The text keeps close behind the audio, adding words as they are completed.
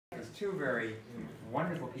two very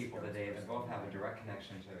wonderful people today that both have a direct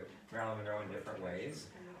connection to Marilyn Monroe in different ways.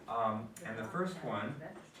 And the first one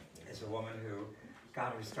is a woman who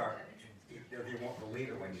got her start. You won't believe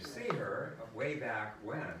it when you see her, way back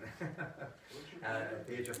when. At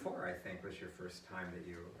the age of 4, I think, was your first time that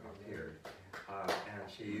you appeared. And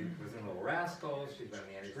she was in Little Rascals, she's been in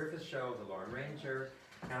the Andy Griffith Show, The Lone Ranger,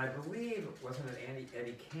 and I believe, wasn't it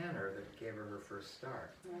Eddie Cantor that gave her first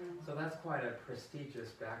start? So that's quite a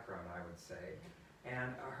prestigious background, I would say.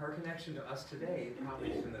 And her connection to us today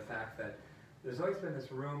probably is in the fact that there's always been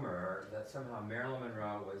this rumor that somehow Marilyn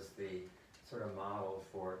Monroe was the sort of model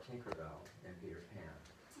for Tinkerbell and Peter Pan.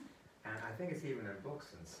 And I think it's even in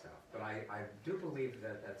books and stuff. But I do believe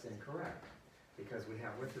that that's incorrect, because we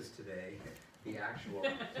have with us today the actual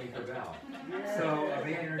Tinkerbell. So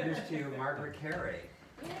may I introduce to you Margaret Carey.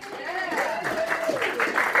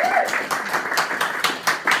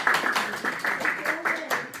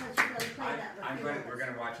 We're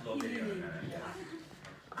going to watch a little video in a minute.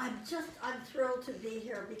 I'm thrilled to be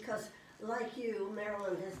here because, like you,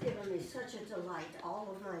 Marilyn has given me such a delight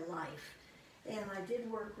all of my life. And I did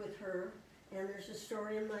work with her, and there's a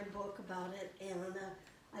story in my book about it, and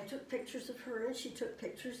I took pictures of her and she took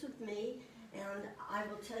pictures of me, and I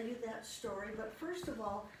will tell you that story. But first of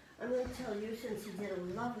all, I'm going to tell you, since you did a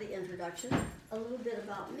lovely introduction, a little bit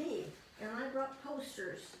about me. And I brought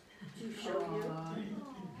posters to show you.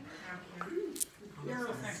 Now,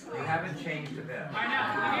 we haven't changed a bit. I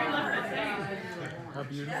know. How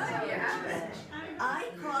beautiful.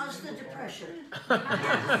 I caused the Depression.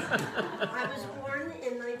 I was born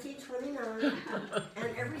in 1929,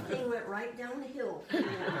 and everything went right downhill.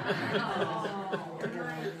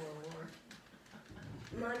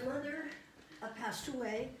 My mother passed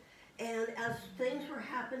away, and as things were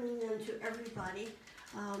happening then to everybody,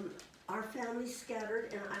 our family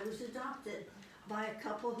scattered, and I was adopted by a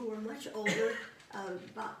couple who were much older,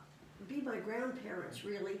 be my grandparents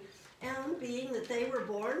really, and being that they were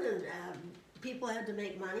born and people had to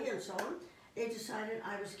make money and so on, they decided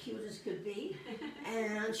I was cute as could be,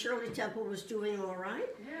 and Shirley Temple was doing all right,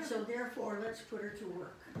 so therefore let's put her to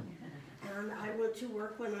work. And I went to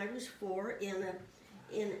work when I was 4 in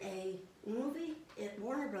a movie at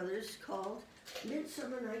Warner Brothers called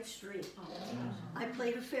Midsummer Night's Dream. I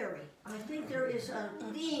played a fairy. I think there is a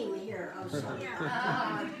theme here of some.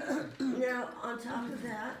 Now, on top of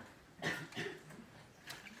that,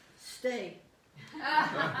 stay.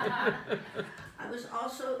 I was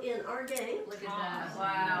also in our gang. Look at that.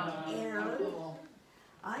 Wow. And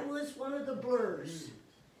I was one of the blurs.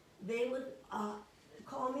 They would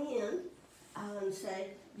call me in and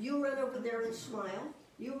say, you run over there and smile.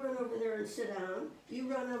 You run over there and sit down. You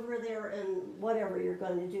run over there and whatever you're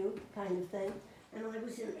going to do, kind of thing. And I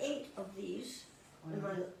was in 8 of these in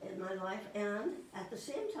my life. And at the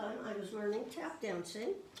same time, I was learning tap dancing.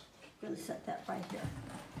 I'm going to set that right here.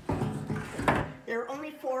 There are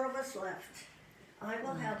only 4 of us left. I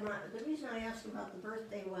will have the reason I asked about the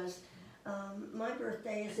birthday was, my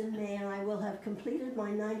birthday is in May, and I will have completed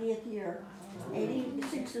my 90th year.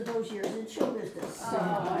 86 of those years in show business. So.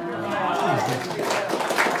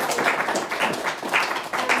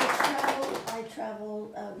 I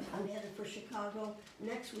travel, I'm headed for Chicago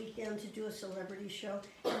next weekend to do a celebrity show,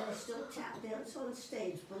 and I still tap dance on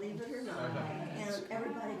stage, believe it or not. And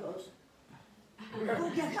everybody goes, go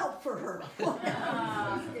get help for her.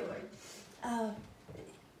 Whatever she's doing.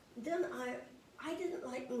 Then I didn't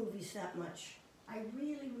like movies that much. I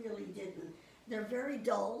really, really didn't. They're very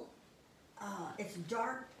dull. It's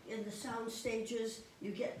dark in the sound stages.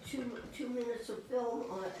 You get two minutes of film,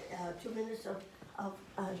 on 2 minutes of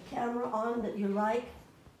camera on that you like.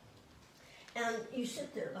 And you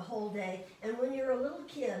sit there the whole day. And when you're a little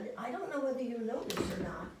kid, I don't know whether you know this or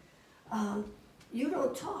not, you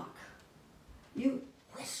don't talk. You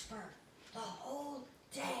whisper the whole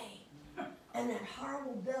day. And that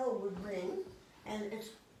horrible bell would ring, and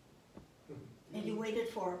you waited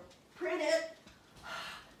for, print it,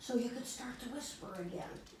 so you could start to whisper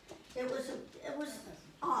again. It was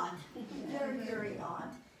odd, very, very odd.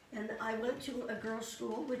 And I went to a girls'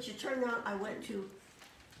 school, which it turned out I went to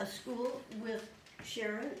a school with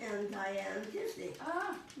Sharon and Diane Disney.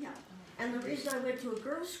 Yeah. And the reason I went to a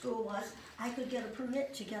girls' school was I could get a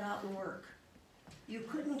permit to get out and work. You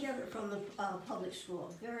couldn't get it from the public school.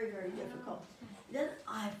 Very, very difficult. Then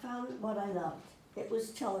I found what I loved. It was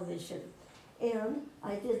television. And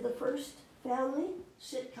I did the first family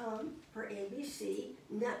sitcom for ABC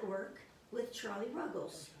Network with Charlie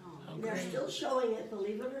Ruggles. They're still showing it,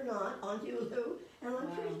 believe it or not, on Hulu, and I'm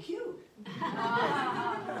pretty cute.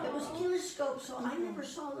 It was Kinescope, so I never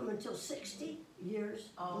saw them until 60 years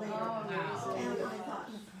later. And I thought,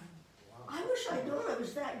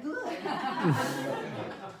 was that good.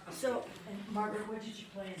 So, And Margaret, what did you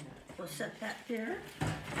play in that? we'll set that there.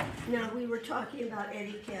 Now, we were talking about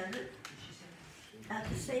Eddie Cantor. At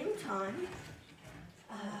the same time,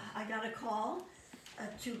 I got a call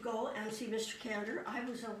to go and see Mr. Cantor. I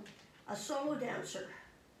was a solo dancer,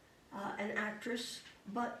 an actress,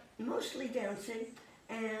 but mostly dancing,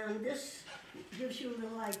 and this gives you a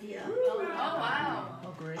little idea Oh, wow.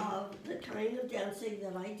 Oh, great. of the kind of dancing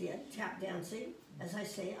that I did, tap dancing. As I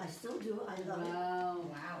say, I still do, I love it.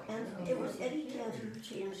 Wow. And it was Eddie Cantor who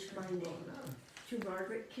changed my name to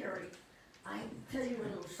Margaret Carey. I tell you a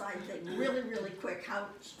little side thing, really, really quick, how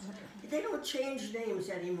they don't change names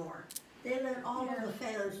anymore. They let all of the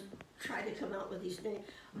fans try to come out with these names.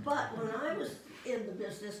 But when I was in the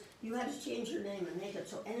business, you had to change your name and make it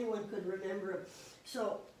so anyone could remember it.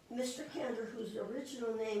 So Mr. Cantor, whose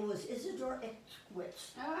original name was Isidore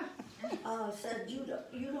Echtwitz, said,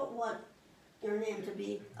 you don't want your name to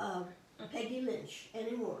be Peggy Lynch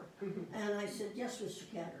anymore. And I said, yes,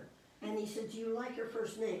 Mr. Cantor. And he said, do you like your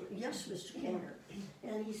first name? Yes, Mr. Cantor.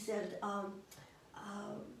 And he said,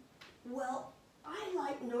 well, I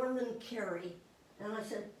like Norman Carey. And I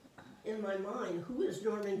said, in my mind, who is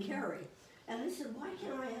Norman Carey? And I said, why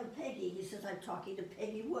can't I have Peggy? He says, I'm talking to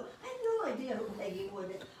Peggy Wood. I had no idea who Peggy Wood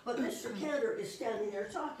is, but Mr. Cantor is standing there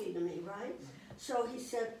talking to me, right? So he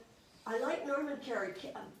said, I like Norman Carey,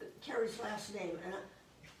 Carey's last name, and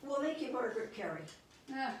we'll make you Margaret Carey.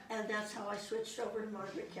 And that's how I switched over to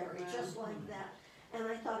Margaret Carey, just like that. And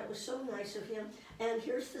I thought it was so nice of him. And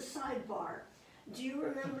here's the sidebar. Do you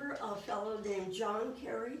remember a fellow named John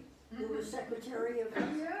Carey, who was Secretary of...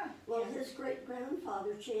 Yeah. Well, his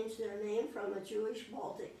great-grandfather changed their name from a Jewish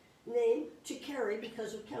Baltic name to Kerry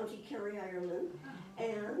because of County Kerry, Ireland.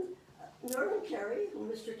 And Norman Carey,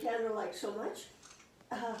 who Mr. Cantor liked so much,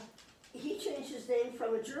 he changed his name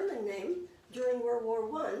from a German name during World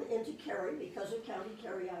War I into Kerry because of County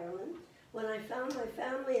Kerry, Ireland. When I found my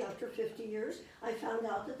family after 50 years, I found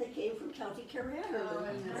out that they came from County Kerry,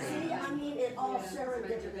 Ireland. See, I mean, it all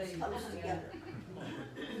serendipitous comes together.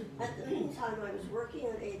 At the meantime, I was working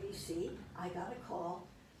on ABC. I got a call.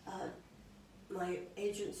 My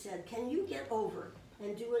agent said, can you get over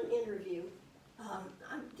and do an interview?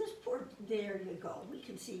 There you go. We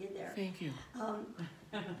can see you there. Thank you.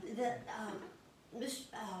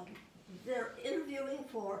 They're interviewing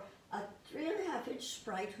for a 3.5-inch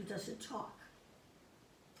sprite who doesn't talk.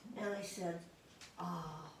 And I said,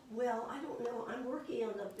 well, I don't know. I'm working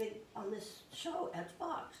on this show at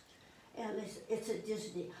Fox. And they said, it's at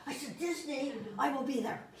Disney. I said, Disney, I will be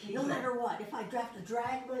there, no matter what. If I have to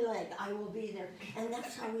drag my leg, I will be there. And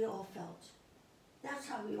that's how we all felt. That's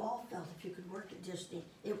how we all felt if you could work at Disney.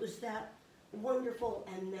 It was that wonderful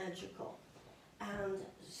and magical. And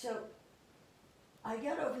so I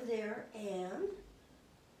got over there, and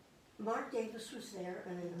Mark Davis was there,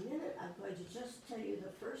 and in a minute I'm going to just tell you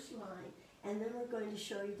the first line, and then we're going to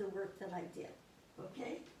show you the work that I did,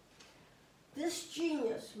 okay? This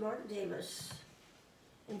genius, Mark Davis,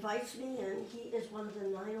 invites me in. He is one of the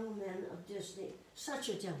 9 old men of Disney. Such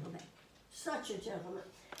a gentleman, such a gentleman.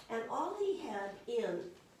 And all he had in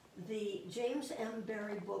the James M.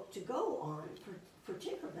 Barrie book to go on for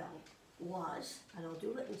Tinkerbell was, and I'll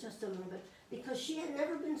do it in just a moment, because she had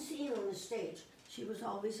never been seen on the stage. She was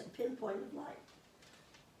always a pinpoint of light.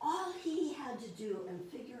 All he had to do and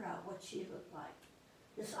figure out what she looked like,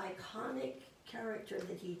 this iconic character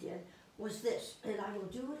that he did, was this, and I will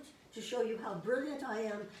do it to show you how brilliant I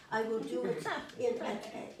am. I will do it in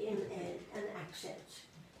an accent.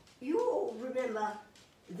 You all remember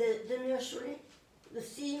the nursery, the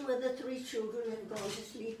scene where the 3 children have gone to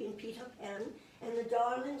sleep in Peter Pan, and the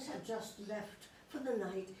darlings have just left for the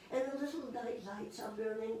night, and the little night lights are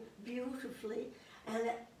burning beautifully,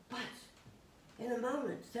 but in a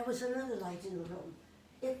moment there was another light in the room.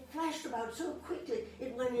 It flashed about so quickly,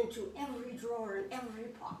 it went into every drawer and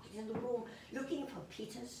every pocket in the room, looking for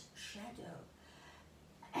Peter's shadow.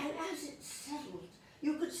 And as it settled,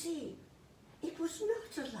 you could see it was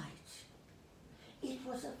not a light. It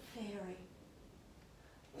was a fairy,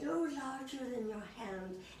 no larger than your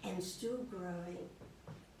hand and still growing.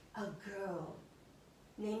 A girl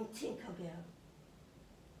named Tinkerbell,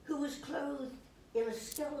 who was clothed in a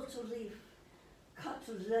skeletal leaf cut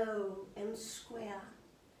low and square,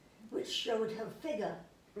 which showed her figure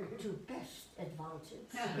to best advantage.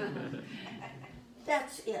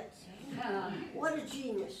 That's it. What a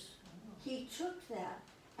genius. He took that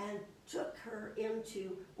and took her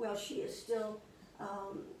into, well, she is still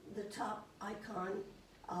the top icon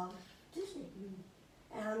of Disney.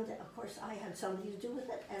 And of course, I had something to do with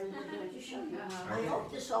it, and we're going to show you. I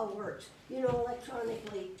hope this all works. You know,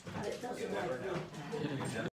 electronically, it doesn't like me.